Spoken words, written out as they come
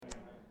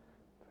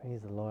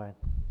Praise the Lord.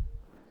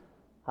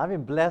 I've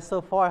been blessed so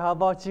far. How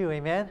about you?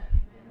 Amen?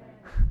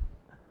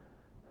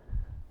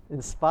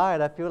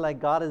 Inspired. I feel like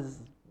God has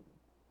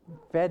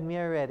fed me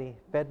already,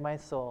 fed my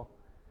soul.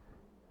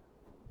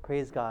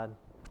 Praise God.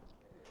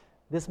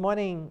 This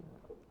morning,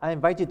 I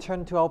invite you to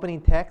turn to our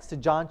opening text to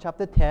John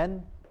chapter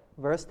 10,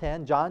 verse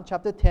 10. John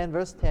chapter 10,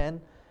 verse 10,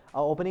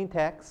 our opening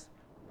text.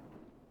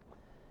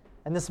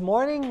 And this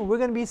morning, we're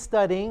going to be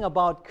studying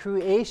about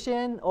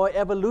creation or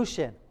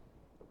evolution.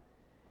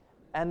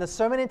 And the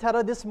sermon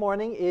entitled this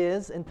morning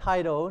is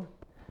entitled,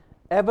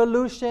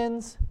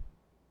 Evolution's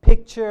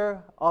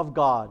Picture of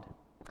God.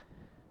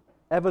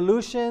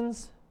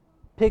 Evolution's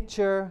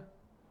Picture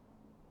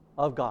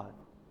of God.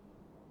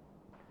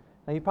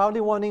 Now you're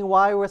probably wondering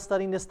why we're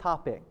studying this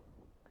topic.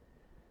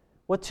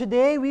 Well,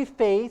 today we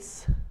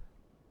face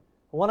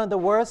one of the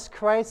worst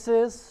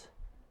crises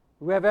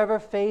we have ever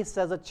faced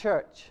as a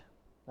church,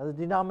 as a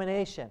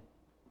denomination.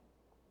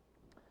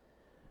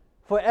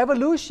 For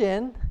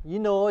evolution,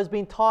 is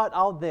being taught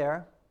out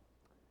there.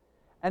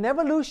 And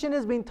evolution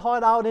is being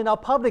taught out in our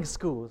public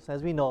schools,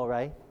 as we know,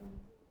 right?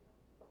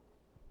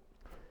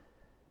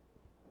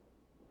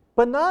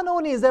 But not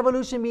only is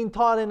evolution being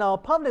taught in our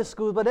public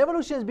schools, but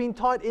evolution is being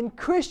taught in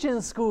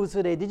Christian schools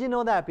today. Did you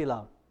know that,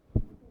 beloved?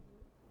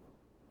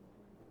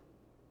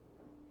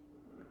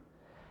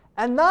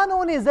 And not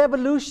only is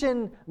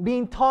evolution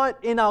being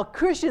taught in our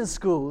Christian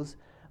schools,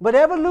 but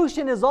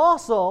evolution is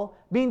also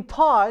being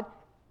taught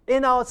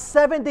in our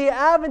Seventh-day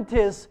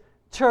Adventist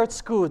church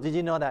schools. Did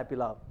you know that,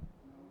 beloved?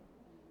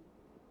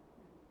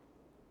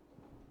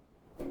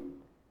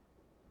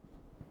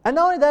 And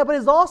not only that, but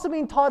it's also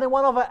being taught in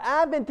one of our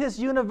Adventist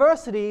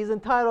universities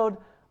entitled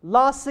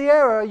La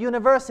Sierra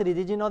University.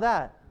 Did you know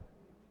that?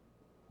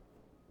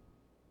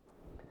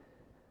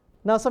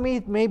 Now, some of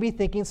you may be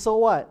thinking, so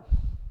what?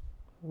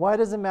 Why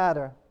does it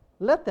matter?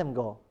 Let them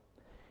go.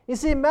 You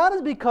see, it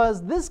matters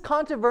because this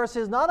controversy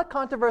is not a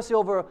controversy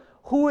over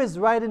who is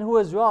right and who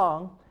is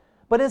wrong,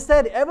 but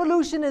instead,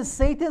 evolution is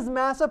Satan's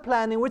master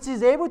plan in which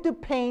he's able to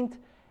paint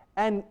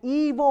an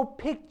evil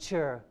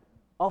picture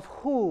of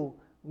who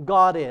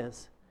God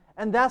is.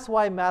 And that's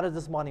why it matters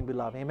this morning,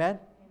 beloved. Amen?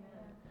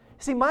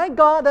 See, my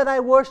God that I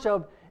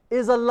worship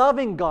is a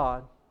loving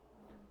God.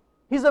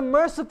 He's a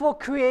merciful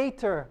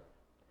creator.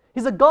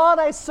 He's a God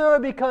I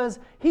serve because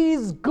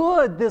He's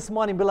good this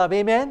morning, beloved.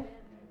 Amen?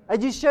 I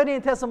just shared in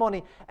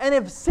testimony. And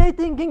if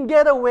Satan can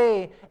get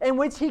away in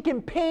which he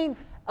can paint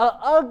an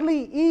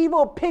ugly,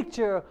 evil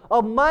picture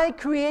of my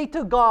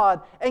Creator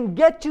God and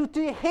get you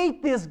to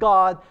hate this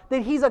God,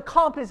 then He's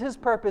accomplished His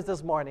purpose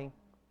this morning.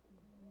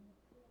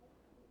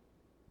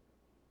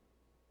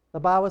 The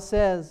Bible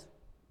says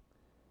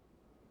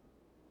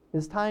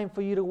it's time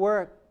for you to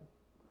work,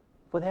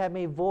 for that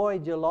may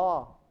void your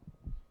law.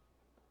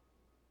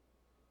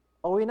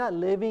 Are we not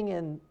living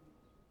in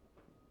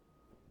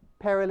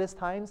perilous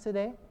times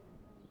today?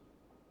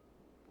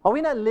 Are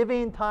we not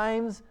living in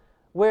times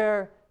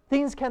where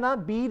things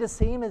cannot be the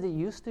same as it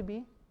used to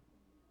be?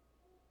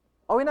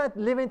 Are we not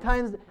living in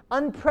times,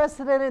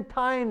 unprecedented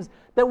times,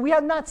 that we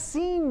have not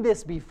seen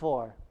this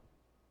before?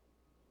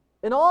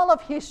 In all of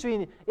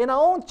history, in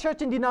our own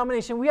church and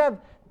denomination, we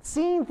have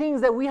seen things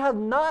that we have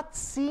not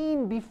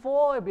seen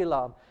before,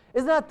 beloved.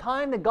 Isn't that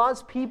time that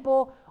God's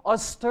people are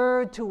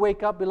stirred to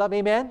wake up, beloved?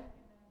 Amen?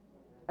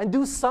 And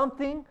do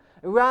something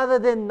rather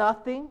than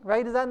nothing,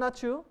 right? Is that not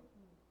true?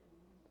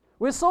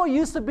 We're so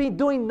used to be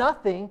doing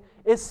nothing,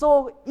 it's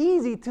so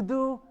easy to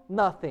do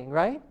nothing,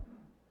 right?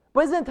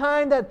 But isn't it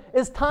time that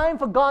it's time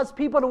for God's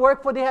people to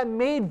work, for they have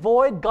made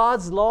void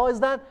God's law? Is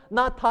that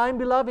not time,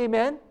 beloved?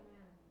 Amen?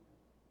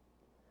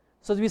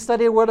 So as we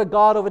study the Word of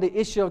God over the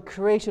issue of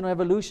creation or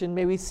evolution,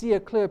 may we see a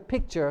clear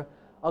picture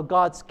of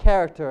God's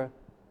character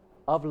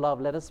of love.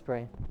 Let us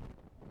pray.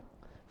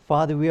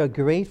 Father, we are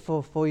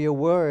grateful for your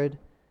Word.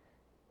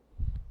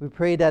 We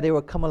pray that it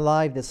will come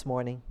alive this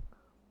morning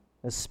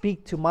and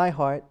speak to my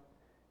heart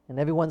and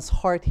everyone's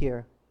heart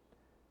here,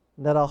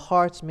 that our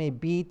hearts may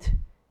beat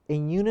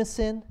in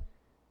unison,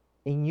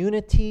 in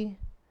unity,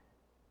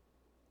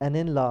 and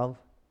in love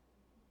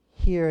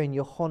here in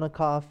your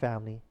Honokaa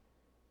family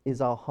is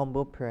our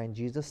humble prayer in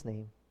Jesus'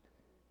 name.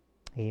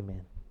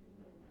 Amen.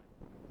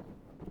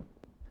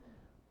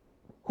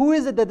 Who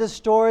is it that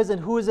destroys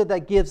and who is it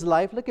that gives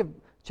life? Look at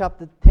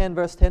chapter 10,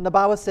 verse 10. The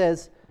Bible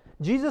says,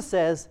 Jesus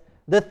says,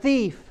 the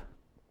thief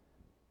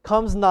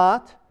comes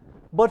not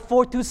but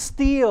for to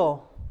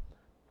steal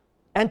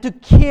and to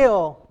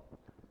kill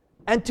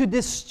and to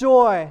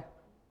destroy.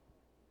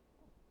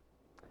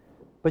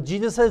 But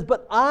Jesus says,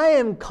 but I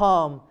am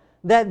come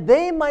that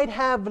they might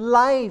have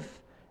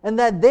life and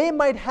that they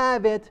might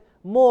have it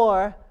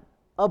more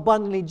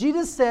abundantly.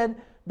 Jesus said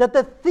that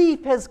the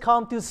thief has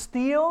come to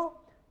steal,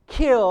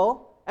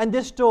 kill, and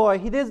destroy.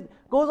 He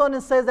goes on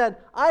and says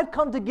that I've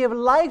come to give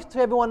life to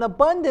everyone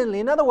abundantly.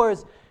 In other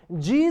words,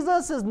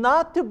 Jesus is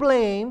not to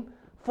blame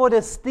for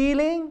the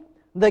stealing,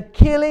 the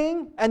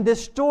killing, and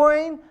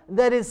destroying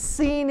that is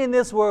seen in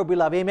this world,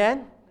 beloved.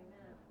 Amen?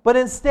 But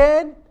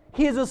instead,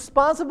 He is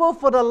responsible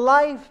for the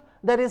life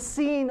that is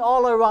seen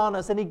all around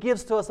us, and He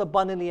gives to us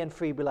abundantly and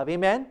free, beloved.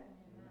 Amen?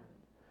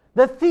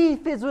 The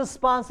thief is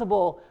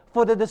responsible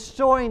for the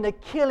destroying, the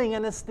killing,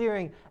 and the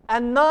stealing,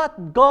 and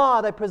not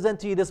God, I present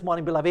to you this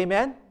morning, beloved.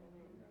 Amen?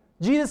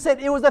 Jesus said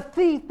it was the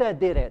thief that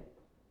did it,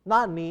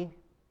 not me.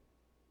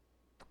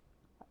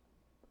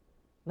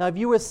 Now, if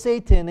you were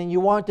Satan and you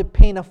wanted to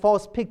paint a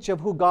false picture of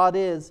who God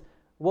is,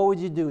 what would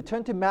you do?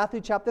 Turn to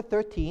Matthew chapter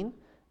 13.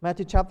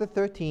 Matthew chapter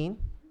 13,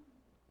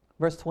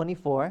 verse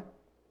 24.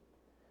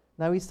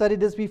 Now, we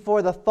studied this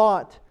before. The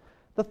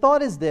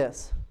thought is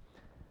this,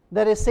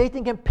 that if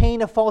Satan can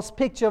paint a false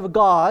picture of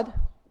God,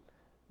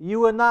 you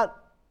will not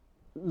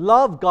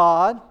love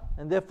God,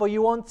 and therefore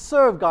you won't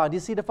serve God. You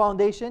see the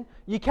foundation?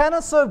 You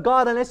cannot serve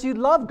God unless you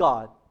love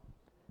God.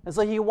 And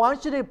so he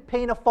wants you to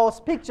paint a false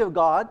picture of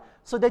God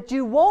so that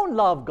you won't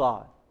love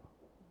God.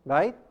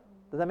 Right?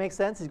 Does that make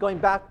sense? He's going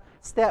back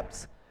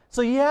steps.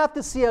 So you have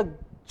to see a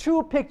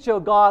true picture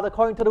of God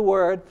according to the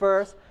Word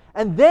first,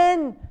 and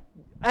then,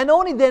 and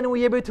only then will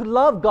you be able to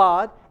love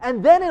God,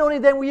 and then and only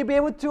then will you be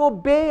able to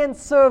obey and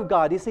serve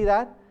God. You see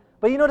that?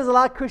 But you know there's a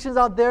lot of Christians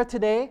out there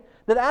today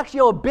that are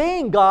actually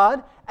obeying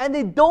God, and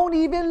they don't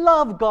even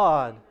love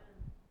God.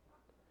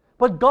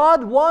 But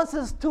God wants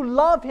us to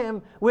love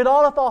Him with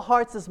all of our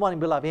hearts this morning,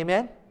 beloved.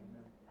 Amen?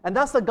 And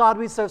that's the God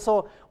we serve.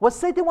 So what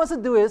Satan wants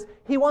to do is,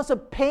 he wants to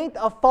paint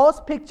a false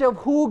picture of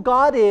who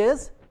God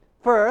is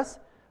first,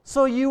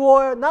 so you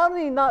will not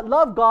only not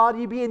love God,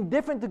 you be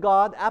indifferent to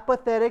God,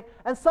 apathetic,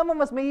 and some of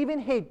us may even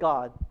hate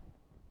God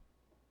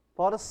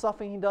for all the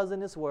suffering He does in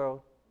this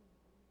world.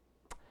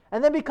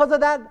 And then because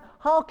of that,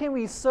 how can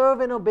we serve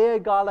and obey a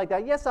God like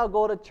that? Yes, I'll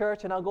go to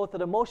church and I'll go through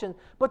the motions,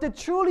 but to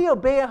truly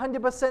obey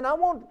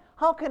 100%,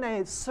 how can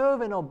I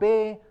serve and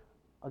obey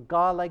a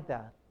God like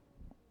that?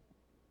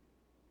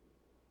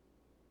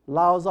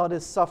 Allows all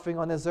this suffering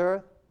on this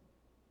earth,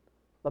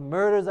 the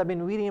murders I've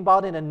been reading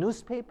about in the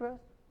newspaper,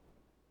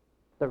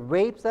 the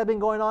rapes that have been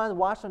going on,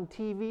 watched on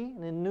TV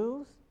and in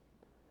news.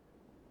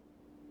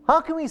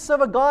 How can we serve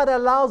a God that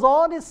allows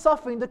all this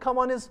suffering to come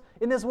on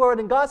in this world?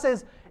 And God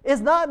says, it's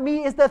not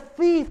me, it's the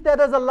thief that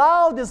has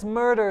allowed these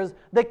murders,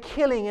 the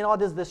killing, and all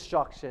this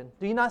destruction.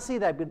 Do you not see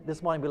that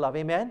this morning, beloved?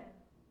 Amen?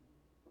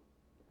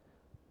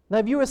 Now,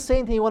 if you were a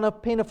saint and you want to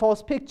paint a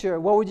false picture,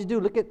 what would you do?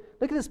 Look at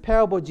this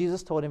parable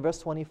Jesus told in verse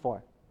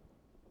 24.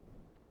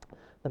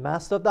 The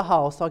master of the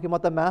house, talking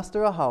about the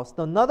master of the house.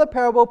 Another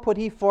parable put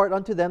he forth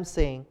unto them,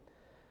 saying,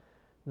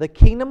 the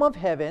kingdom of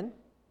heaven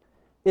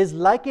is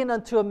likened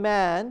unto a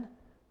man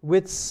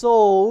which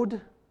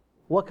sowed,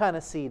 what kind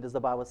of seed does the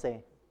Bible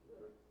say?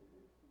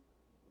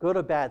 Good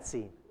or bad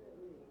seed?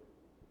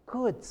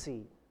 Good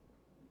seed.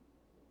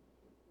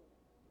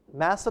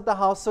 Master of the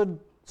house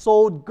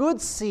sowed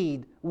good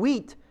seed,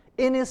 wheat,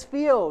 in his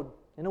field,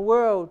 in the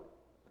world.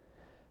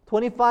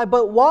 25,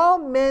 but while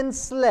men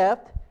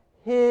slept,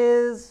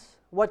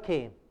 what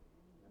came?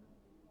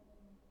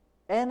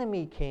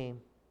 Enemy came,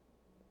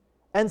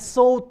 and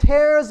sowed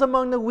tares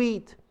among the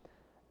wheat,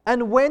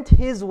 and went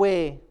his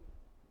way.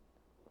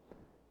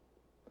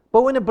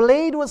 But when the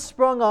blade was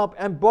sprung up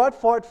and brought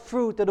forth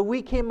fruit, and the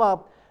wheat came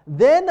up,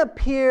 then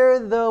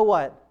appeared the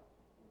what?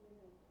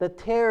 The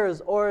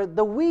tares, or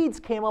the weeds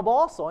came up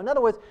also. In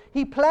other words,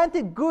 he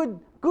planted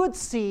good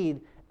seed,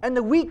 and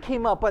the wheat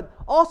came up, but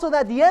also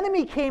that the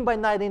enemy came by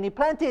night, and he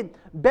planted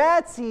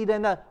bad seed,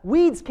 and the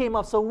weeds came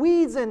up. So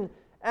weeds and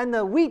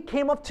the wheat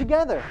came up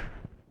together.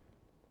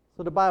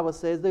 So the Bible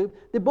says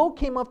they both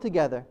came up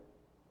together.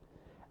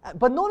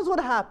 But notice what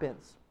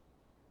happens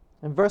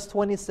in verse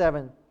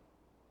 27.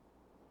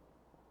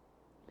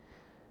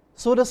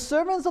 So the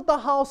servants of the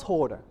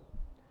householder,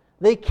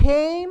 they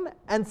came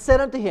and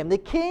said unto him, they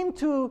came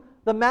to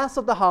the master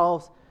of the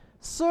house,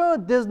 Sir,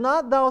 does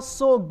not thou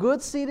sow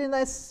good seed in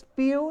thy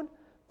field?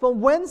 From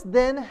whence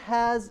then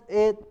has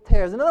it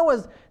tares? In other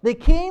words, they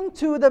came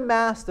to the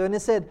master and they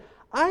said,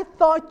 I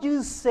thought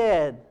you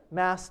said,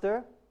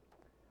 Master,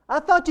 I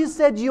thought you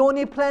said you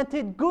only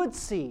planted good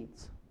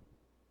seeds.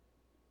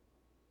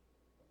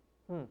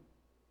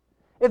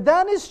 If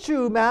that is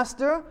true,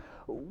 Master,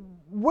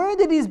 where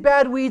did these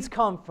bad weeds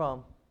come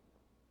from?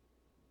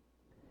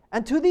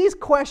 And to these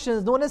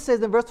questions, notice it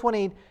says in verse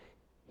 28,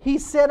 he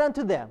said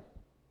unto them,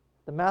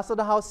 the master of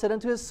the house said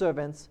unto his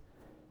servants,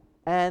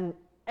 an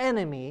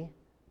enemy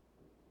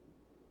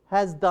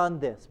has done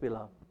this,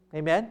 beloved.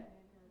 Amen?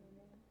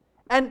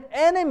 An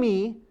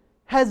enemy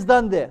has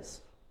done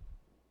this.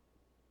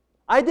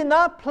 I did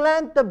not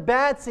plant the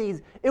bad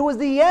seeds. It was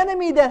the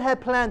enemy that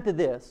had planted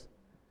this.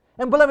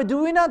 And beloved,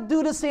 do we not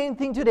do the same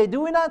thing today? Do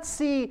we not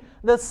see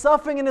the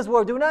suffering in this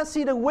world? Do we not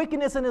see the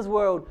wickedness in this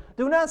world?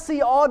 Do we not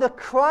see all the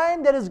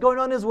crime that is going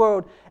on in this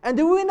world? And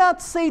do we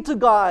not say to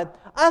God,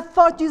 I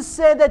thought you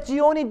said that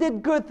you only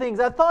did good things.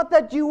 I thought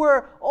that you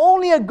were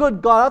only a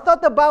good God. I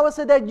thought the Bible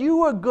said that you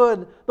were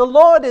good. The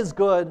Lord is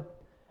good.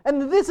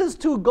 And if this is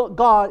true,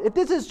 God, if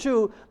this is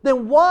true,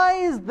 then why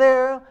is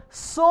there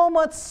so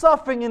much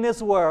suffering in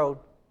this world?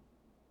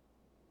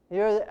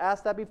 You ever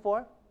asked that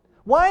before?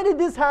 Why did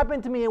this happen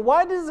to me? And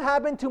why did this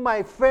happen to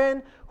my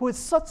friend who is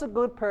such a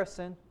good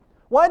person?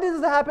 Why did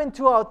this happen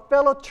to our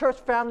fellow church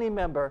family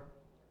member?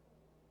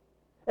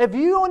 If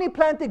you only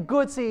planted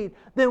good seed,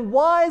 then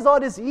why is all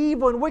this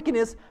evil and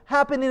wickedness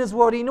happening in this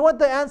world? You know what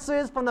the answer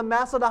is from the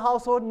master of the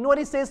household? You know what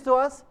he says to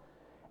us?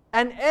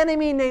 An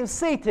enemy named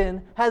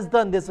Satan has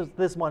done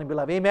this morning,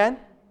 beloved. Amen?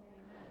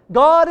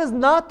 God is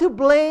not to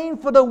blame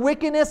for the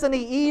wickedness and the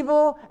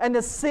evil and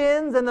the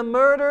sins and the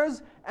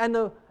murders and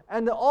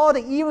all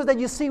the evils that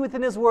you see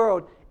within this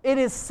world. It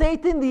is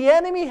Satan, the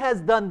enemy, has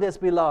done this,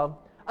 beloved.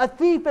 A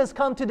thief has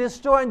come to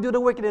destroy and do the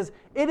wickedness.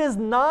 It is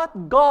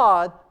not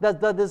God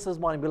that does this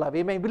morning, beloved.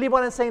 Amen. Believe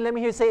what I'm saying? Let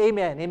me hear you say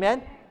amen.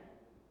 Amen.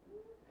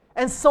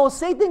 And so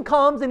Satan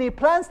comes and he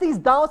plants these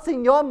doubts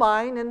in your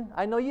mind. And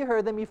I know you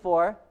heard them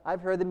before.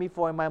 I've heard them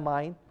before in my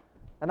mind.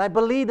 And I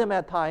believe them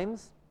at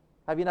times.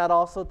 Have you not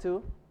also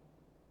too?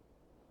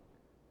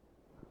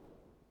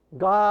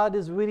 God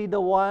is really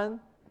the one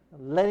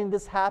letting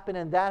this happen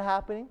and that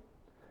happening.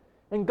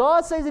 And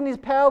God says in these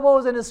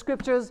parables and the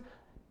scriptures,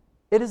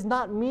 it is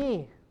not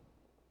me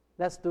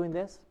that's doing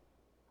this.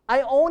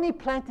 I only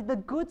planted the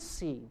good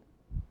seed.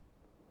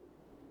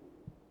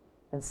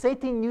 And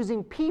Satan,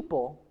 using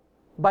people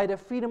by the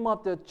freedom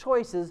of their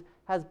choices,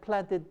 has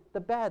planted the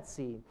bad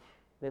seed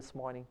this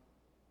morning.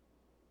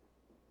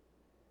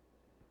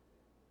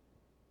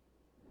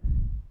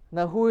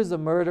 Now, who is a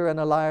murderer and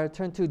a liar?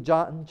 Turn to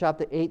John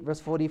chapter 8,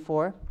 verse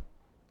 44.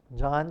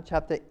 John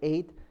chapter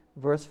 8,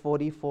 verse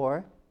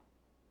 44.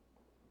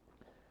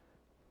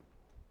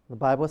 The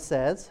Bible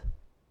says,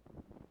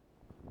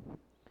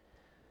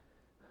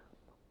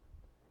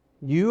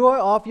 "You are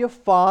of your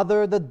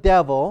father the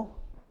devil,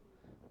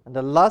 and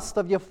the lust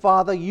of your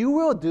father you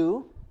will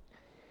do.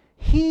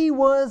 He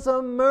was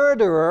a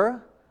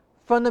murderer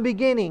from the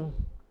beginning,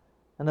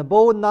 and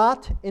abode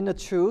not in the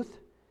truth,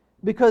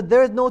 because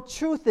there is no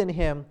truth in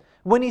him.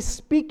 When he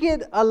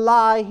speaketh a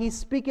lie, he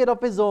speaketh of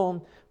his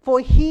own, for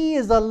he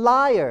is a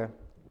liar,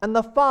 and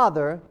the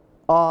father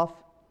of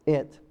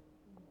it."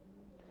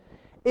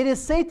 It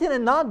is Satan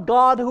and not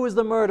God who is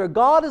the murderer.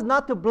 God is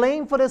not to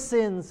blame for the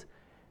sins.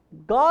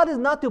 God is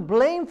not to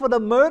blame for the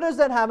murders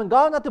that happen.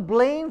 God is not to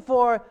blame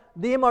for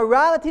the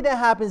immorality that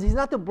happens. He's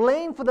not to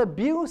blame for the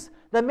abuse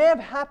that may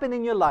have happened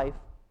in your life.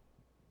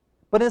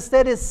 But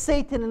instead it's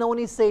Satan and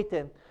only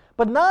Satan.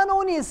 But not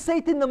only is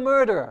Satan the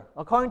murderer,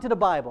 according to the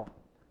Bible,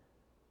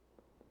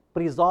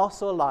 but he's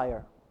also a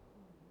liar.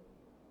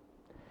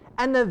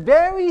 And the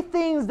very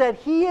things that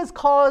he has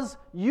caused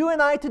you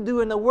and I to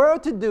do and the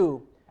world to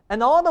do,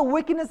 and all the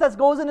wickedness that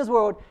goes in this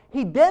world,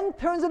 he then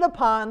turns it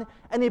upon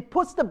and he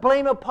puts the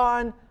blame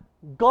upon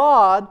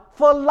God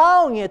for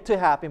allowing it to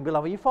happen.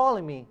 Beloved, are you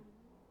following me?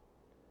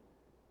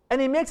 And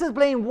he makes us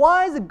blame,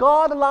 why is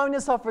God allowing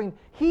this suffering?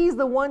 He's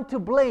the one to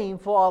blame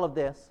for all of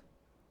this.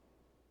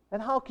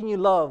 And how can you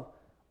love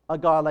a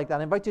God like that?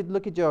 I invite you to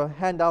look at your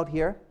handout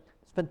here.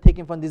 It's been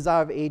taken from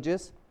Desire of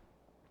Ages.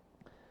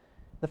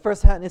 The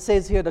first hand, it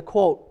says here, the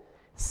quote,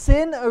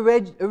 "Sin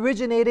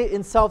originated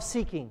in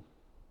self-seeking.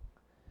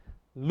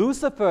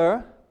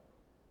 Lucifer,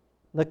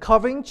 the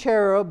covering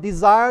cherub,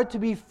 desired to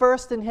be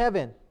first in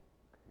heaven.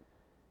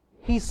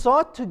 He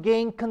sought to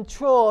gain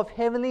control of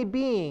heavenly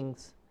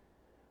beings,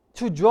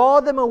 to draw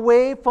them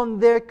away from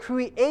their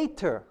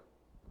Creator,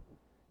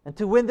 and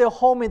to win their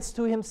homage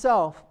to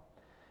himself.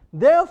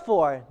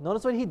 Therefore,"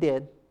 notice what he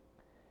did,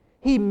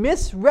 "he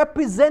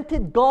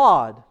misrepresented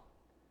God,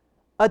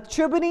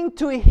 attributing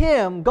to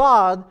him,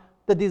 God,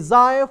 the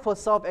desire for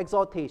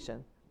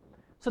self-exaltation."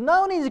 So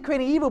not only is he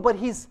creating evil, but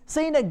he's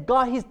saying that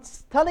God,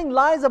 he's telling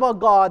lies about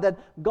God, that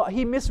God,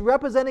 he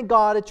misrepresented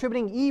God,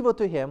 attributing evil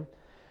to him.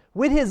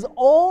 With his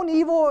own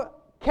evil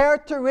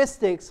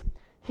characteristics,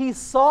 he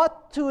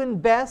sought to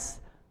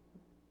invest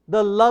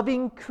the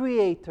loving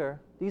Creator.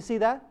 Do you see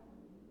that?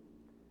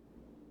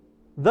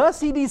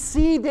 Thus he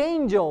deceived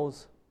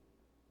angels.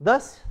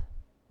 Thus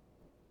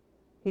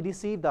he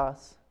deceived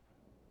us,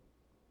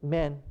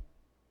 men.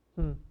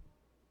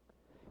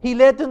 He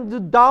led them to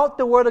doubt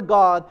the word of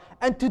God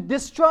and to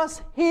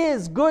distrust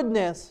his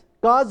goodness,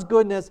 God's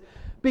goodness,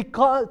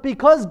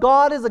 because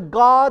God is a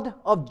God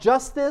of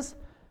justice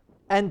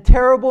and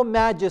terrible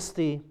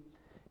majesty.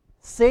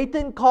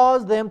 Satan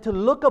caused them to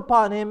look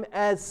upon him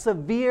as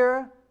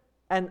severe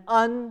and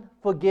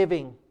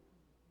unforgiving.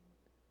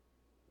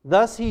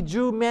 Thus he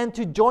drew men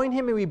to join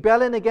him in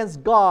rebellion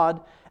against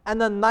God,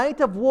 and the night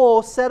of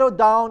woe settled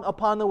down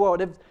upon the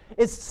world.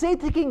 If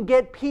Satan can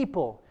get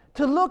people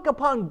to look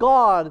upon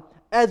God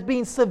as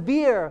being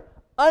severe,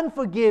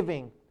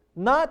 unforgiving,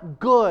 not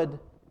good,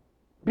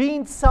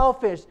 being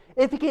selfish,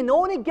 if he can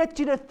only get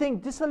you to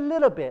think just a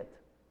little bit,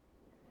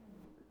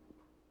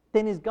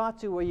 then he's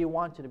got you where you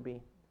want you to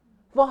be.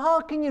 For how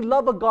can you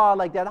love a God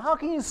like that? How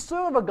can you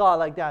serve a God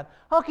like that?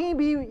 How can you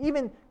be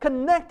even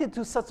connected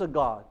to such a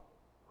God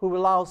who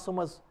allows so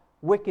much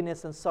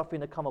wickedness and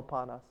suffering to come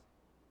upon us?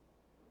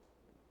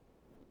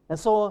 And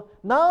so,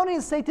 not only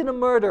is Satan a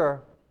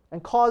murderer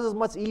and causes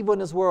much evil in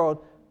this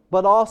world,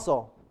 but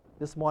also,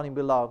 this morning,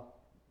 beloved,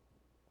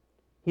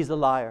 he's a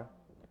liar.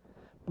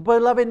 But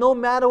beloved, no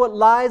matter what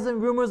lies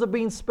and rumors are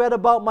being spread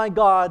about my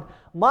God,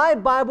 my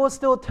Bible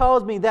still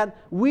tells me that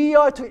we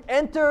are to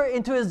enter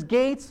into his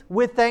gates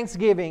with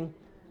thanksgiving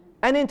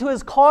and into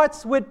His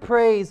courts with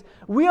praise.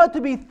 We are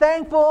to be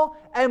thankful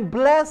and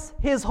bless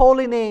His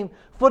holy name.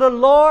 For the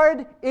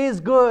Lord is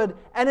good,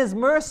 and His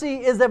mercy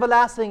is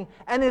everlasting,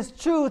 and His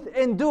truth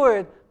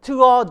endureth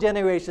to all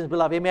generations,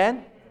 beloved.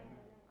 Amen?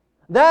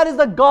 That is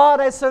the God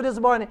I serve this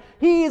morning.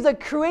 He is a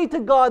creator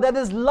God that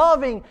is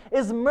loving,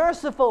 is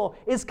merciful,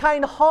 is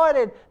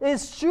kind-hearted,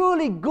 is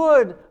truly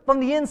good from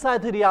the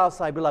inside to the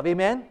outside, beloved.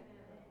 Amen?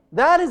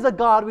 That is the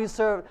God we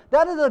serve.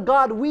 That is the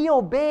God we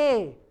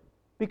obey.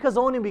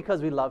 Only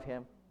because we love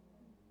Him.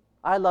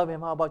 I love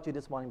Him. How about you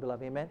this morning,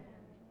 beloved? Amen?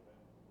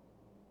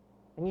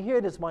 And you're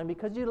here this morning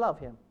because you love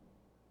Him.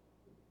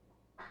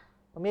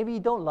 Or maybe you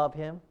don't love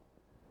Him,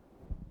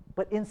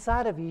 but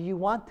inside of you, you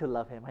want to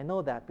love Him. I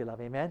know that,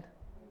 beloved. Amen?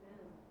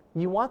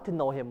 You want to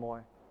know Him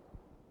more.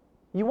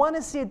 You want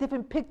to see a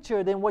different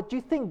picture than what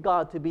you think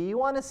God to be. You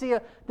want to see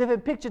a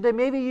different picture than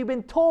maybe you've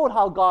been told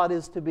how God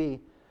is to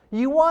be.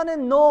 You want to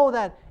know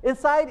that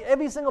inside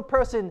every single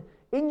person,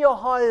 in your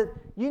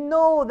heart, you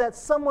know that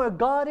somewhere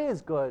God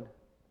is good,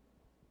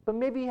 but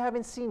maybe you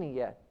haven't seen it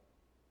yet.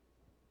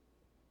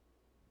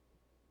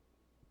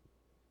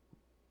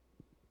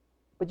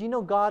 But you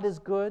know God is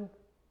good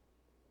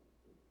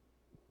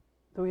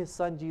through His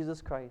Son,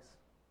 Jesus Christ.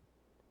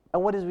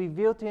 And what is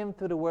revealed to Him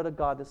through the Word of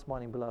God this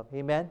morning, beloved.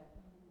 Amen?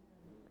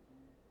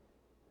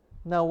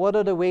 Now, what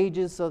are the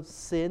wages of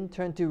sin?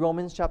 Turn to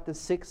Romans chapter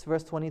 6,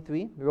 verse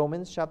 23.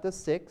 Romans chapter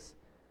 6,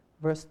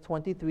 verse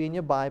 23 in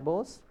your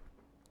Bibles.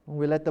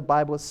 We let the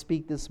Bible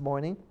speak this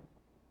morning.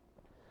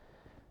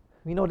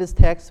 We know this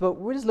text, but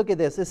we'll just look at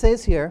this. It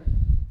says here,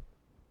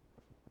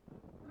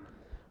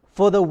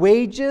 for the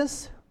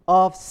wages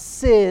of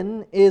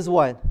sin is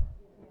what?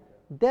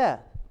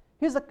 Death.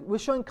 We're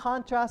showing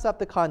contrast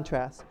after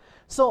contrast.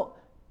 So,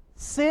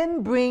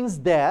 sin brings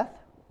death,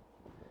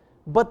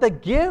 but the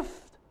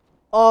gift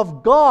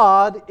of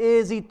God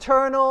is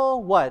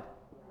eternal what?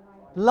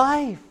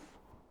 Life.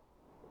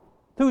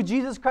 Through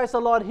Jesus Christ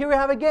our Lord. Here we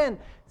have again,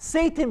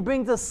 Satan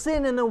brings a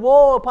sin and a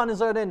woe upon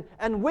his earth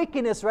and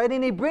wickedness, right?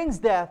 And he brings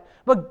death.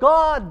 But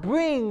God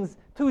brings,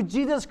 through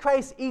Jesus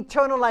Christ,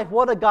 eternal life.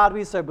 What a God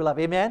we serve,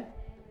 beloved. Amen?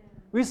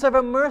 We serve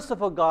a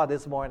merciful God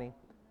this morning.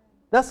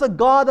 That's the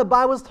God the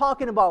Bible is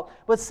talking about.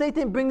 But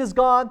Satan brings this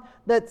God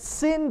that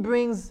sin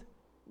brings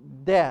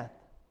death.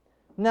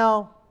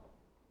 Now,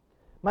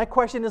 my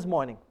question this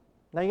morning.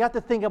 Now you have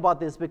to think about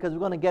this because we're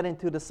going to get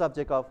into the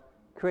subject of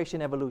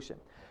creation evolution.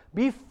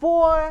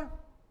 Before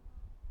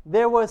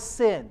there was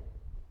sin,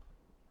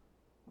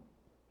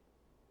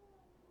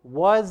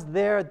 was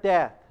there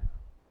death?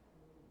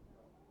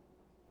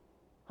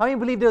 How many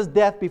believe there was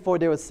death before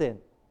there was sin?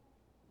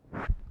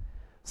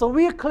 So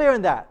we are clear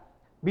on that.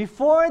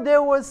 Before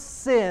there was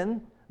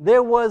sin,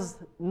 there was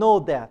no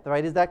death,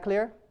 right? Is that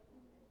clear?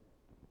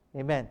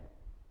 Amen.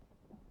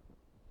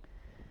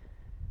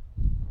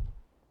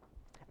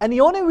 And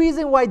the only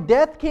reason why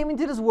death came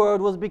into this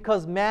world was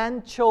because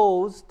man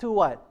chose to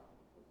what?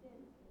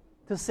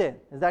 To sin.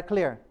 Is that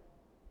clear?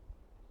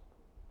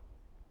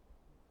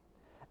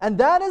 And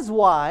that is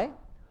why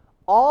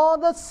all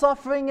the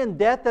suffering and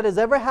death that has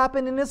ever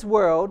happened in this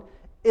world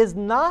is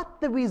not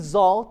the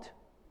result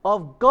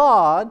of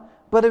God,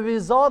 but a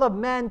result of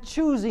man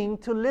choosing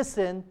to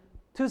listen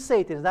to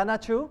Satan. Is that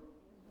not true?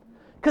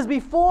 Because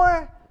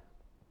before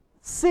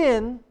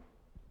sin,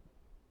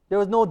 there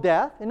was no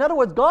death. In other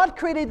words, God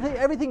created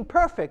everything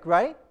perfect,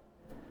 right?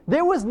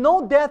 There was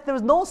no death, there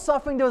was no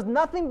suffering, there was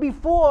nothing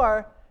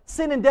before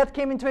sin and death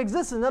came into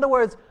existence. In other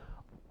words,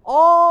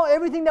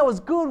 everything that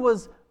was good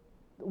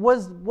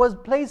was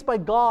placed by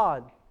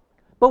God.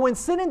 But when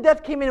sin and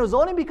death came in, it was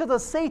only because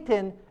of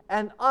Satan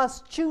and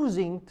us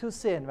choosing to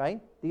sin, right?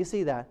 Do you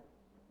see that?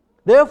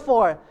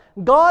 Therefore,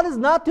 God is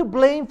not to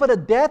blame for the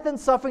death and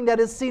suffering that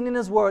is seen in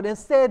His world.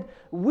 Instead,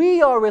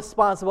 we are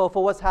responsible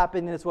for what's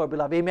happening in this world,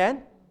 beloved.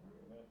 Amen?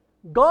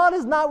 God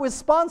is not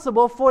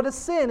responsible for the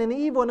sin and the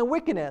evil and the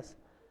wickedness.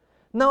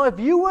 Now, if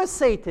you were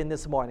Satan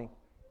this morning,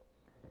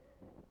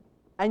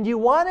 and you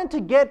wanted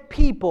to get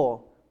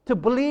people to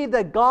believe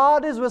that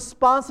God is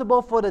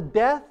responsible for the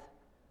death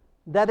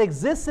that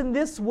exists in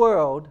this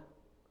world,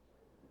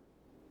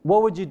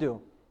 what would you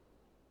do?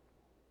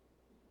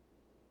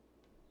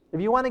 If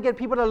you want to get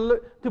people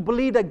to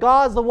believe that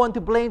God's the one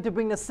to blame to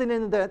bring the sin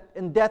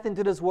and death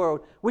into this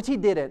world, which He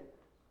did it,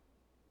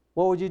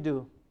 what would you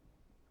do?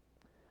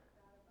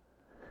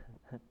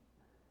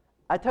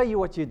 I tell you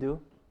what you do.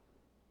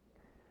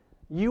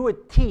 You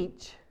would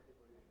teach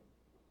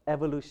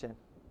evolution.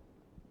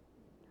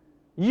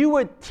 You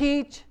would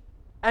teach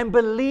and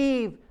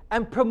believe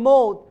and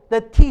promote the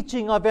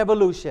teaching of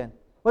evolution.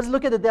 Let's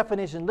look at the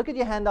definition. Look at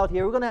your handout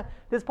here.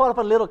 This is part of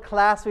a little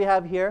class we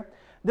have here.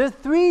 There's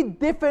 3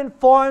 different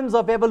forms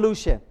of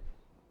evolution.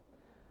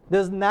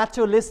 There's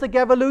naturalistic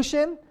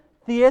evolution,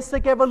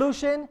 theistic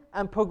evolution,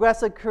 and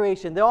progressive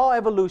creation. They're all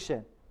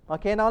evolution.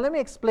 Okay, now let me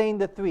explain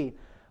the 3.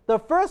 The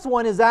first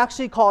one is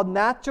actually called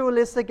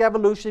naturalistic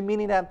evolution,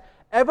 meaning that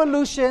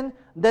evolution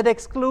that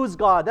excludes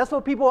God. That's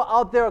what people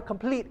out there are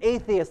complete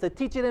atheists. They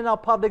teach it in our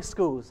public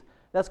schools.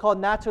 That's called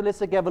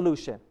naturalistic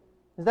evolution.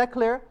 Is that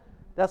clear?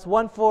 That's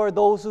one for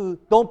those who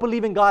don't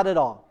believe in God at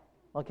all.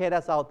 Okay,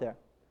 that's out there.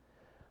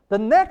 The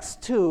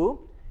next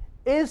two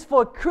is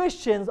for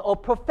Christians or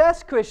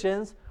professed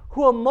Christians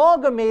who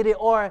amalgamated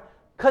or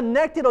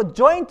connected or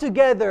joined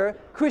together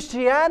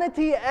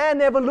Christianity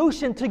and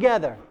evolution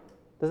together.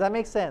 Does that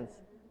make sense?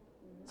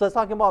 So it's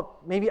talking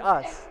about maybe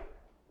us.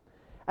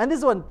 And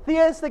this one,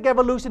 theistic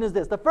evolution, is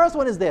this. The first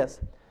one is this.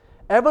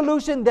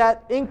 Evolution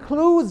that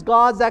includes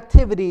God's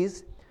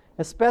activities,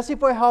 especially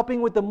for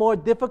helping with the more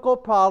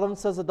difficult problems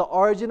such as the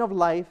origin of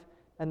life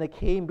and the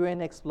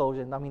Cambrian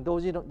explosion. I mean,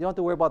 those you don't have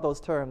to worry about those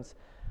terms.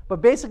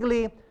 But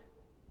basically,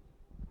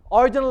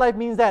 origin of life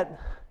means that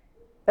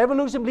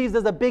evolution believes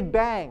there's a big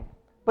bang,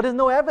 but there's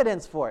no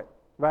evidence for it,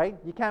 right?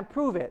 You can't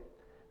prove it.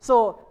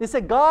 So they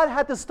said God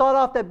had to start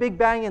off that big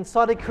bang and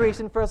started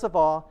creation first of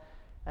all.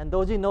 And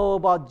those you know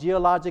about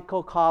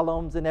geological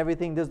columns and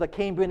everything, there's the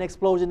Cambrian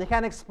explosion. They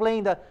can't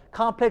explain the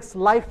complex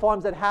life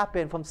forms that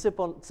happen from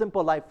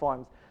simple life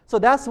forms. So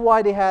that's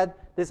why they had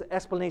this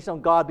explanation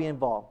of God being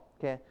involved.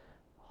 Okay,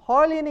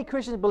 hardly any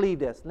Christians believe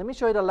this. Let me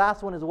show you the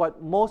last one is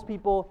what most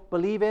people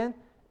believe in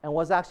and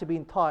what's actually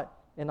being taught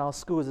in our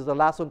schools. Is the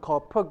last one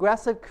called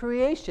progressive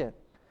creation.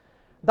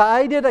 The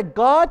idea that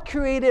God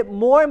created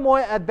more and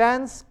more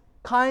advanced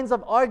kinds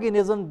of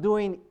organisms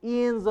during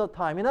eons of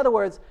time. In other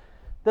words,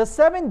 the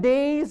 7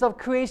 days of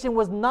creation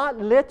was not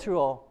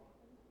literal.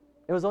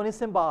 It was only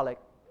symbolic.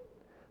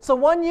 So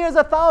 1 year is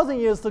 1,000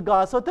 years to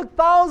God. So it took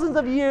thousands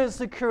of years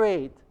to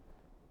create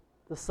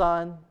the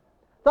sun,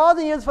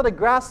 1,000 years for the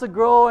grass to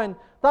grow, and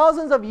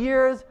thousands of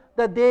years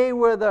that day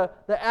where the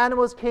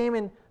animals came,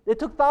 and it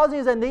took thousands of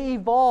years and they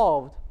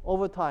evolved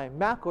over time,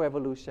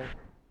 macroevolution.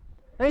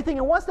 Now you're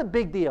thinking, what's the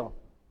big deal?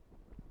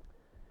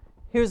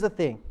 Here's the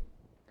thing.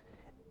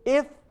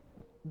 If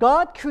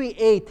God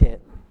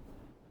created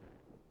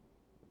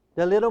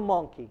the little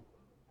monkey,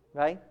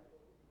 right?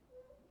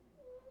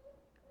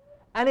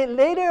 And it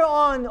later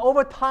on,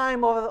 over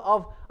time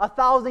of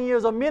 1,000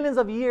 years or millions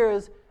of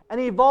years, and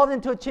it evolved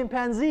into a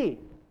chimpanzee,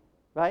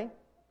 right?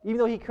 Even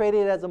though he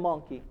created it as a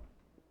monkey.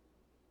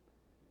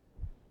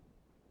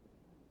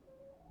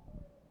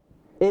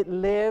 It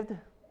lived,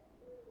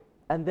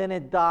 and then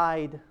it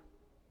died.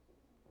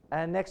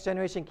 And the next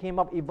generation came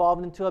up,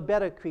 evolved into a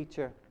better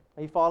creature.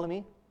 Are you following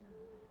me?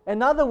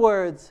 In other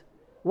words,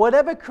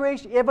 whatever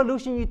creation,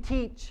 evolution you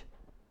teach,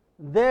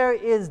 there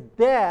is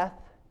death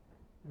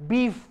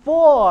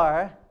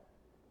before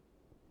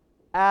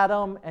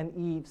Adam and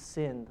Eve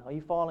sinned. Are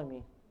you following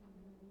me?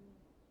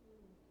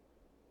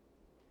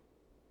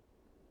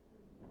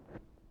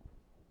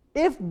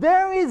 If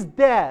there is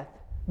death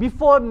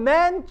before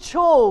man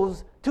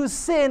chose to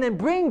sin and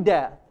bring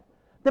death,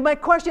 then my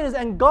question is,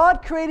 and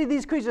God created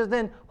these creatures,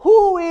 then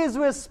who is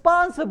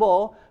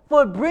responsible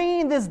for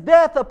bringing this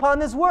death upon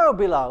this world,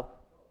 beloved?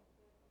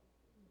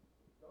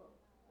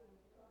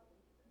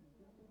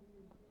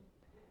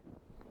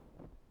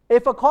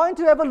 If according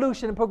to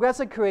evolution and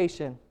progressive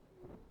creation,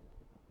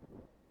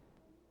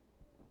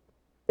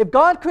 if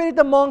God created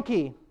the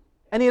monkey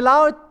and He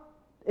allowed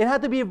it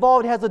had to be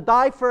evolved, it has to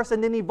die first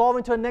and then evolve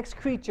into a next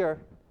creature,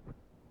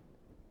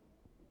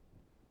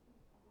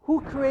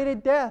 who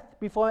created death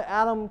before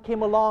Adam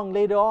came along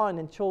later on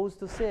and chose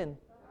to sin?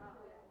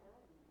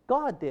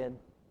 God did.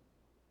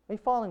 Are you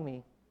following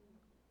me?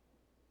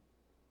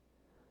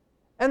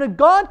 And if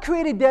God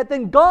created death,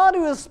 then God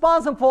is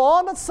responsible for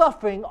all the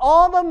suffering,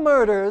 all the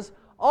murders,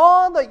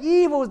 all the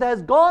evils that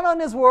has gone on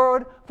this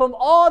world from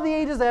all the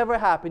ages that ever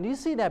happened. Do you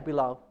see that,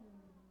 beloved?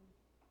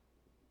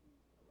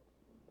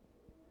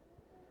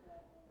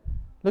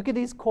 Look at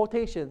these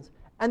quotations.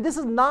 And this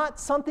is not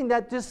something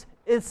that just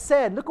is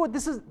said. Look what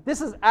this is.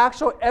 This is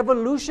actual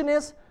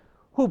evolutionists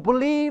who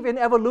believe in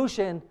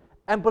evolution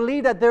and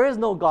believe that there is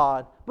no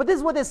God. But this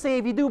is what they say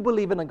if you do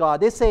believe in a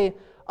God. They say,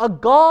 a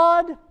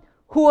God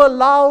who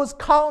allows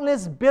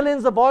countless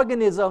billions of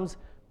organisms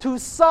to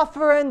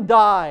suffer and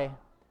die,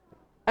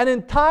 an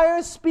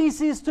entire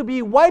species to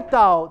be wiped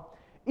out,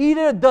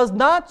 either does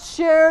not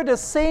share the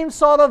same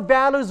sort of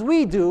values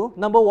we do,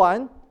 number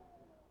one,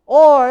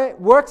 or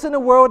works in the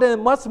world in a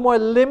much more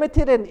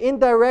limited and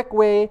indirect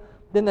way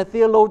than the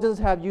theologians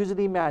have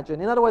usually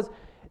imagined. In other words,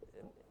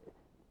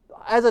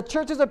 as the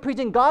churches are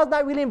preaching, God's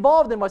not really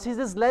involved in much. He's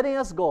just letting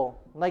us go,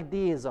 like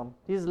deism.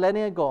 He's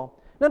letting it go.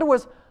 In other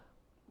words,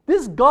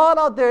 this God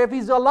out there, if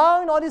He's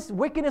allowing all this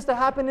wickedness to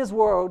happen in this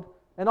world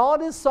and all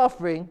this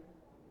suffering,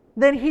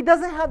 then He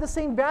doesn't have the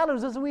same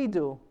values as we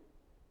do.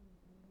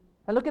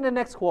 And look at the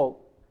next quote,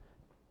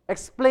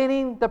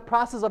 explaining the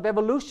process of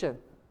evolution.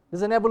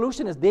 There's an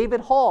evolutionist,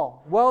 David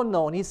Hall, well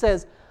known. He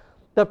says,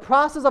 the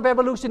process of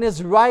evolution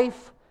is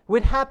rife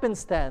with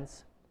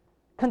happenstance,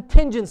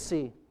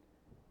 contingency,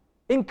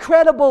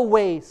 incredible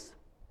waste,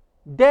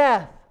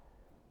 death,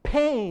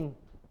 pain,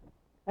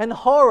 and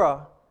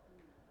horror.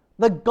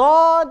 The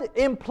God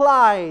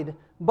implied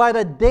by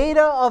the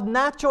data of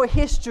natural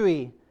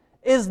history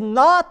is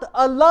not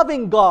a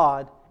loving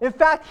God. In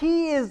fact,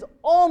 He is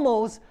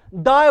almost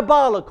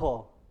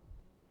diabolical.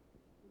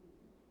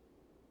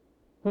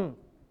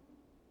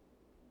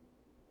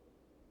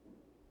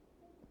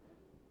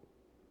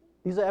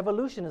 These are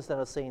evolutionists that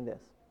are saying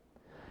this.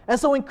 And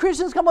so when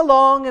Christians come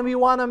along and we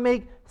want to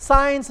make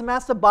science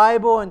match the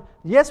Bible, and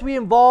yes, we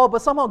involve,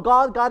 but somehow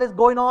God is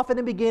going off in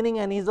the beginning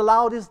and He's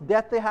allowed this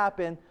death to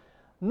happen,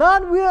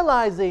 not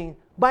realizing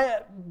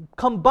by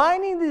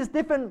combining these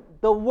different,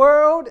 the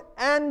world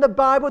and the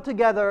Bible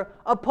together,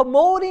 of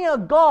promoting a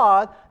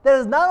God that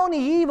is not only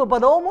evil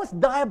but almost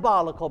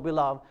diabolical,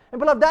 beloved. And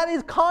beloved, that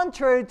is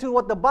contrary to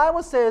what the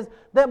Bible says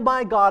that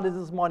my God is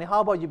this morning.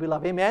 How about you,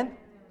 beloved? Amen?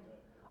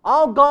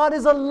 Our God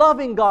is a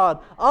loving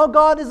God. Our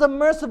God is a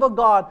merciful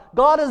God.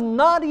 God is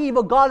not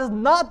evil. God is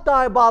not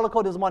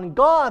diabolical this morning.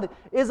 God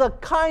is a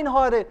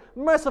kind-hearted,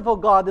 merciful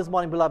God this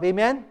morning, beloved.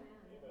 Amen?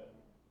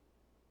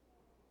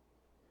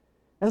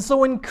 And so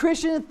when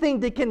Christians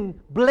think they can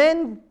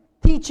blend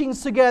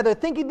teachings together,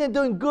 thinking they're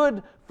doing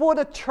good for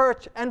the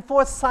church and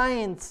for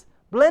science,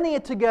 blending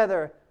it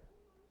together,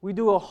 we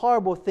do a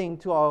horrible thing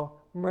to our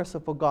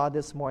merciful God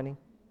this morning.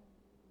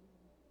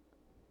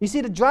 You see,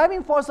 the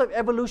driving force of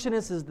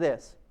evolutionists is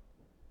this.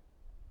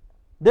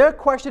 Their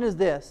question is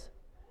this.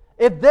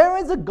 If there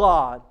is a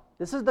God,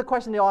 this is the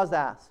question they always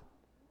ask,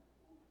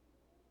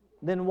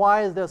 then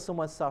why is there so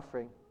much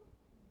suffering?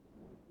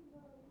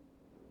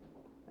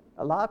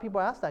 A lot of people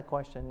ask that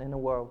question in the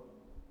world.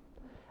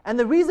 And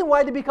the reason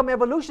why they become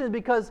evolutionists is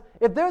because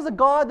if there's a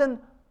God, then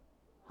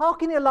how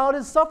can He allow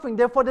this suffering?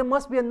 Therefore, there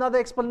must be another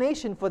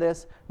explanation for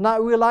this,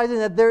 not realizing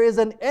that there is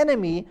an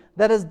enemy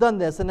that has done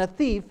this, and a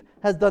thief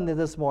has done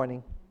this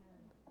morning.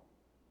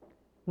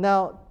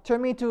 Now,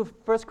 turn me to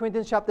 1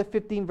 Corinthians chapter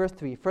 15, verse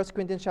 3. 1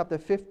 Corinthians chapter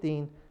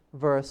 15,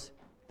 verse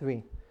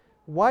 3.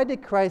 Why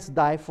did Christ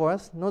die for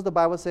us? Notice the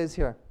Bible says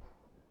here,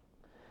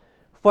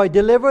 "For I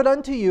delivered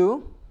unto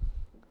you,"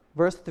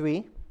 verse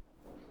 3,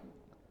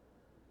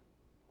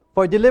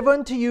 "For I delivered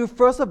unto you,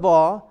 first of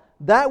all,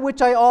 that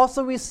which I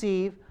also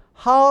received,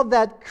 how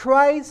that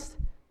Christ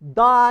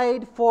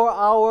died for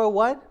our"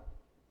 what?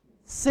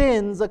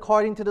 "Sins,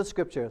 according to the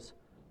Scriptures."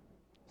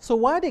 So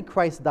why did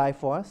Christ die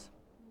for us?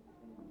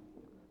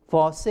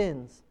 For our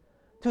sins.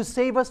 To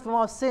save us from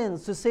our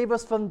sins, to save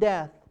us from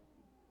death.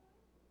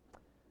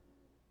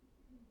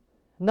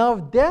 Now,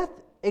 if death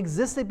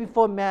existed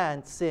before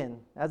man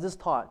sinned, as is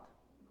taught,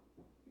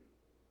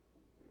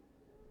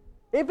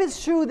 if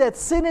it's true that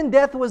sin and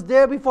death was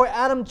there before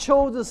Adam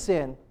chose to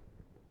sin,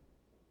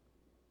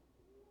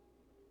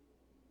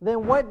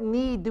 then what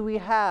need do we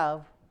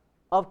have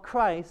of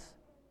Christ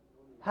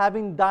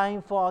having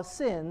died for our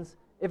sins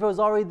if it was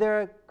already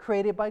there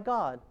created by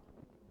God?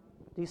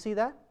 Do you see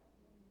that?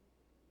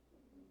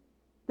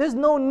 There's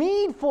no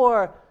need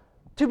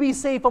to be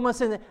saved from our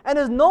sin. And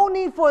there's no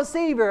need for a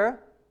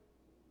Savior.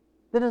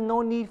 Then there's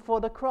no need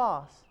for the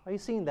cross. Are you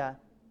seeing that?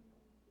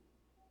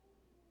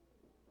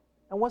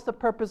 And what's the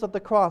purpose of the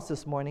cross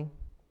this morning,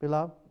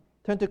 beloved?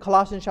 Turn to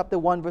Colossians chapter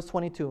 1, verse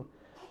 22.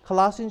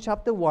 Colossians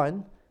chapter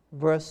 1,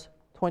 verse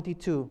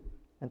 22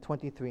 and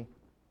 23.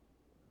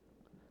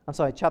 I'm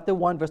sorry, chapter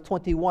 1, verse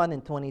 21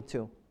 and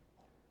 22.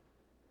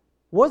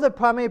 What was the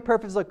primary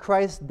purpose of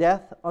Christ's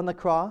death on the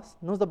cross?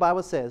 Notice the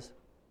Bible says,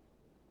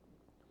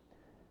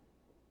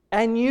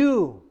 "And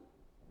you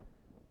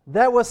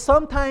that were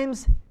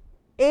sometimes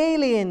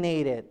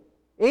alienated."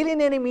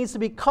 Alienated means to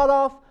be cut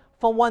off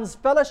from one's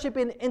fellowship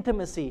and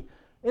intimacy.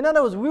 In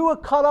other words, we were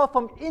cut off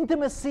from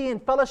intimacy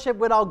and fellowship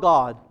with our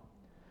God.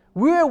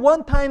 We were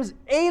one times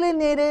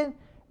alienated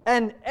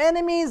and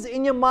enemies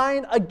in your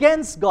mind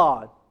against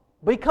God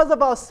because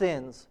of our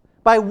sins,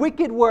 by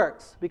wicked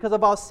works because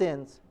of our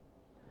sins.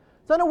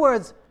 So in other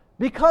words,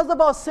 because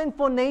of our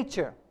sinful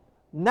nature,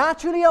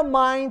 naturally our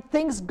mind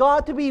thinks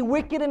God to be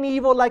wicked and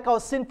evil like our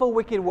sinful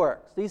wicked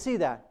works. Do you see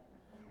that?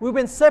 We've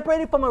been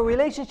separated from a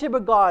relationship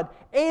with God,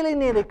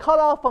 alienated, cut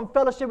off from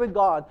fellowship with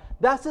God.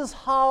 That's just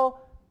how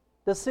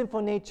the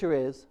sinful nature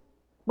is.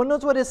 But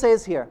notice what it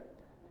says here.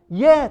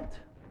 "Yet,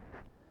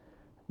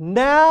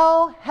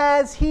 now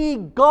has He,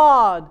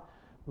 God,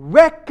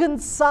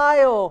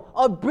 reconciled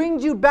or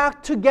brings you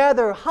back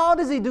together." How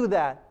does He do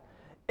that?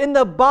 "In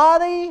the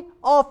body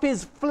of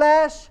His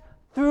flesh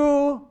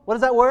through," what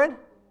is that word?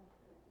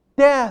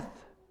 "Death.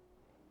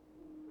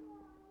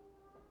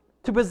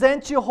 To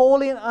present you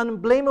holy and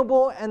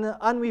unblameable and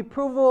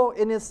unreprovable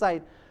in His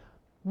sight."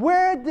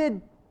 Where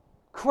did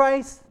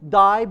Christ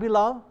die,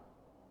 beloved?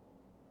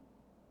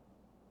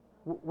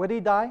 Where did He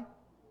die?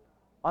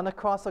 On the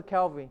cross of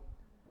Calvary.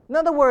 In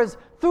other words,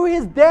 through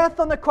His death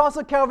on the cross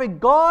of Calvary,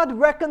 God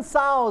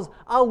reconciles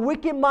our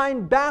wicked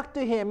mind back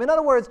to Him. In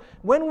other words,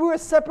 when we were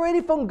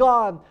separated from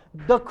God,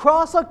 the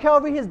cross of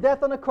Calvary, His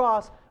death on the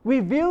cross,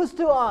 reveals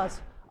to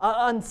us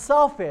an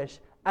unselfish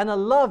and a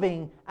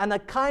loving and a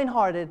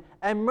kind-hearted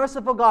and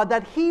merciful God,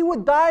 that He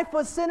would die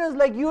for sinners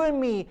like you and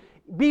me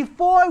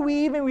before we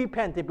even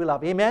repented,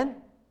 beloved.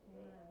 Amen?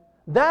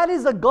 That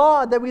is the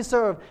God that we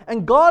serve.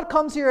 And God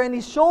comes here and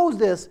He shows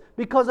this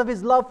because of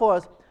His love for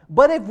us.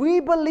 But if we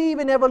believe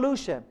in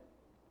evolution,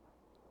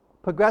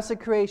 progressive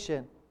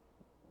creation,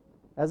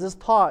 as is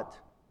taught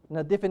in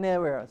the different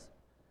areas,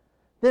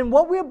 then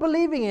what we're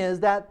believing is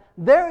that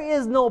there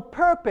is no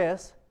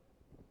purpose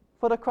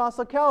for the cross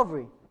of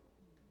Calvary.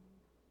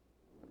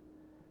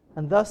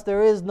 And thus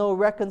there is no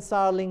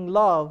reconciling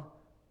love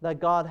that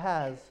God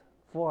has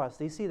for us.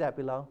 Do you see that,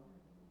 beloved?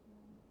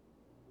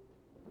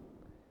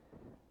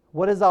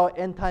 What is our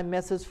end time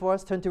message for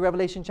us? Turn to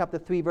Revelation chapter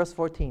 3, verse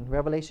 14.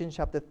 Revelation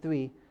chapter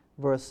 3,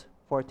 verse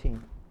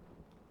 14.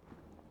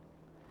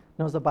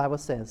 Notice the Bible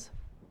says,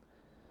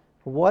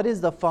 what is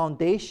the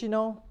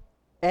foundational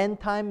end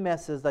time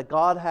message that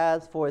God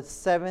has for His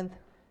seventh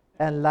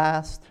and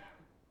last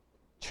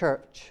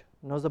church?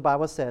 Notice the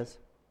Bible says,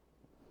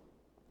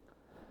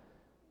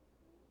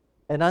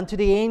 and unto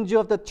the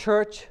angel of the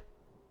church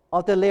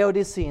of the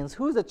Laodiceans.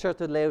 Who's the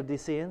church of the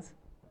Laodiceans?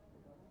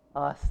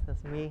 Us.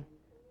 That's me.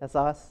 That's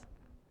us.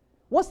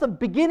 What's the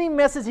beginning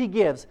message he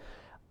gives?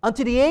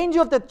 Unto the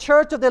angel of the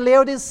church of the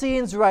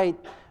Laodiceans write,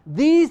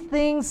 these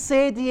things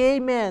say the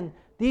Amen,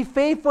 the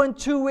faithful and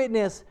true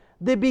witness,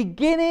 the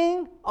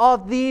beginning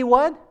of the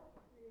what?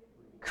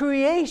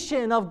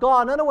 Creation of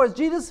God. In other words,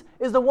 Jesus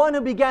is the one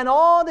who began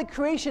all the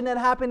creation that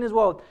happened in this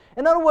world.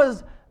 In other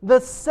words, the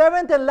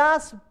seventh and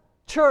last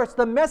church,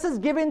 the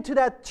message given to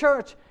that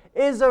church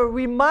is a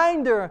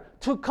reminder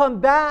to come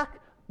back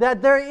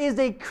that there is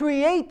a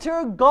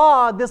creator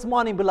God this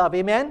morning, beloved.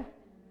 Amen?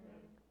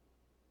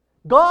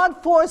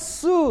 God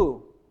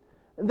foresaw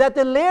that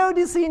the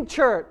Laodicean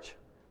church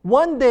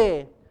one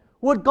day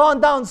would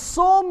gone down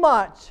so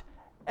much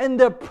in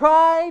their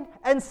pride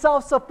and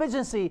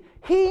self-sufficiency.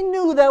 He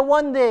knew that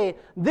one day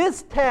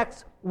this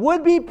text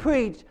would be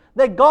preached,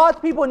 that God's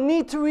people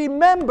need to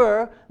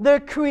remember their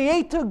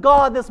creator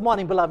God this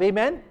morning, beloved.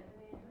 Amen?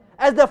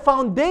 As the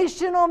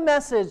foundational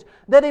message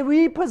that it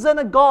represents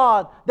a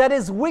God that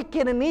is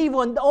wicked and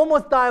evil and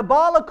almost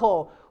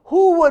diabolical.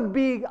 Who would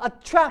be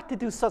attracted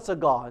to such a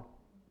God?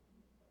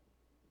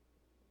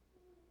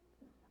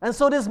 And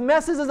so this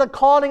message is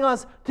calling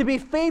us to be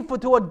faithful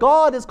to what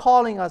God is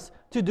calling us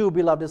to do,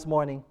 beloved, this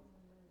morning.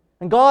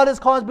 And God has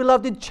called us,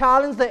 beloved, to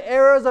challenge the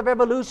errors of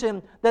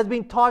evolution that's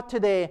being taught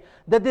today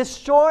that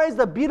destroys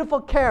the beautiful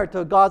character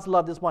of God's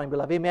love this morning,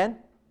 beloved. Amen?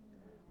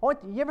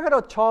 You ever heard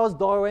of Charles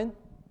Darwin?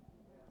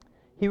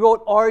 He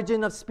wrote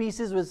Origin of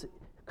Species, was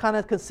kind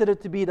of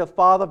considered to be the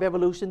father of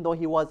evolution, though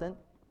he wasn't.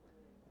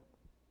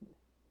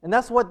 And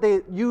that's what they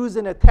use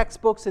in their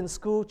textbooks in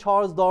school,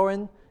 Charles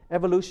Darwin,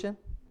 evolution.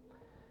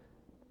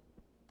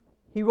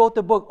 He wrote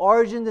the book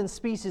Origins and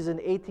Species in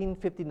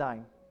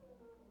 1859.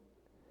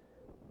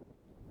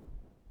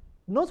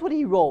 Notice what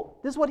he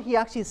wrote. This is what he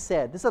actually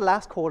said. This is the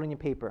last quote in your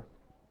paper.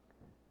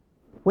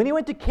 When he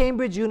went to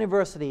Cambridge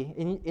University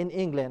in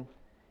England,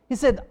 he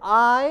said,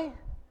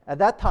 at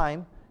that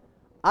time,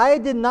 I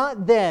did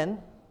not then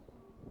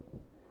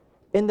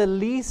in the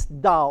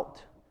least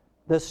doubt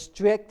the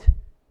strict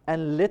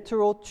and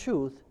literal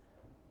truth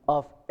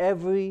of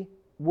every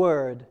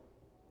word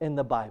in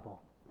the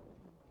Bible.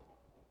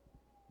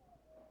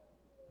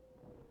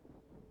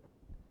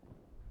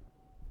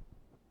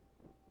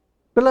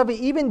 Beloved,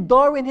 even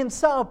Darwin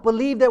himself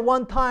believed at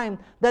one time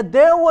that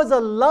there was a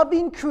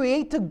loving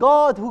creator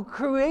God who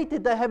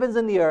created the heavens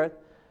and the earth.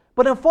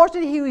 But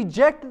unfortunately, he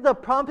rejected the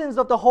promptings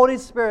of the Holy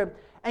Spirit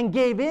and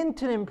gave in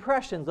to the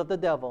impressions of the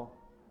devil.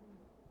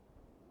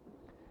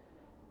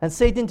 And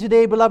Satan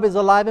today, beloved, is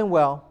alive and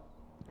well,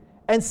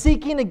 and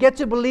seeking to get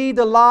you to believe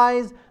the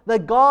lies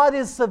that God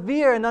is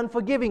severe and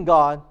unforgiving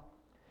God.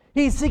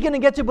 He's seeking to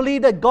get you to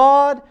believe that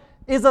God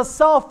is a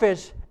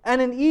selfish and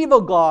an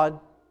evil God.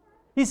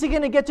 He's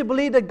seeking to get you to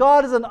believe that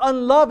God is an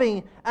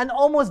unloving and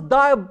almost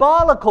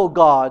diabolical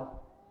God.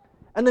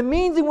 And the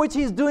means in which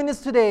he's doing this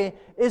today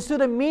is through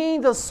the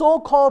means of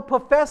so-called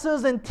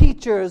professors and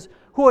teachers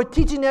who are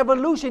teaching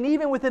evolution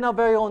even within our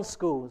very own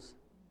schools.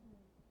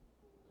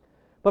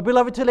 But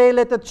beloved, today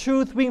let the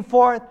truth bring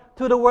forth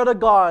to the Word of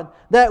God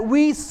that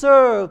we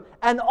serve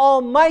an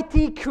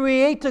almighty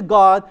creator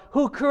God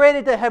who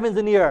created the heavens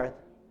and the earth.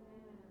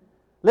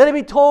 Let it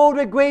be told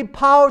with great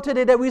power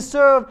today that we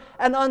serve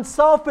an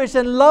unselfish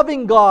and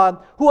loving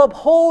God who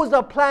upholds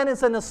the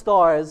planets and the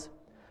stars.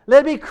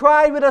 Let it be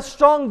cried with a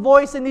strong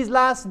voice in these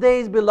last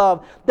days,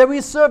 beloved, that we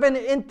serve an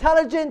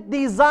intelligent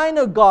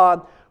designer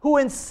God who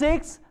in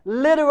 6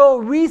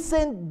 literal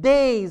recent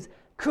days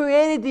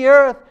created the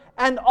earth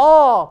and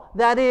all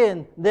that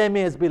in them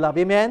is, beloved.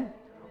 Amen?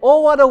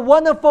 Oh, what a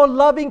wonderful,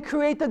 loving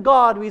creator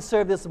God we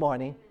serve this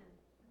morning.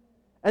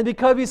 And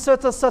because we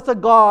serve such a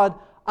God,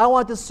 I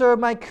want to serve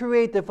my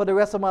Creator for the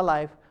rest of my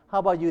life. How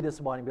about you this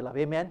morning, beloved?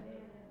 Amen?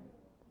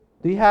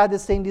 Do you have the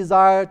same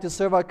desire to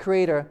serve our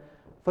Creator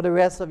for the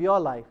rest of your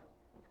life?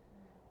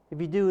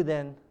 If you do,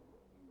 then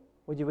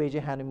would you raise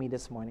your hand to me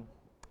this morning?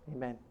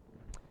 Amen.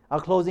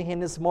 Our closing hymn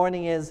this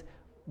morning is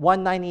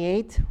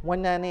 198,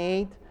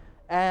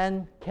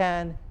 and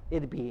can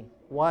it be?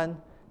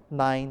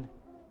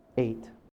 198.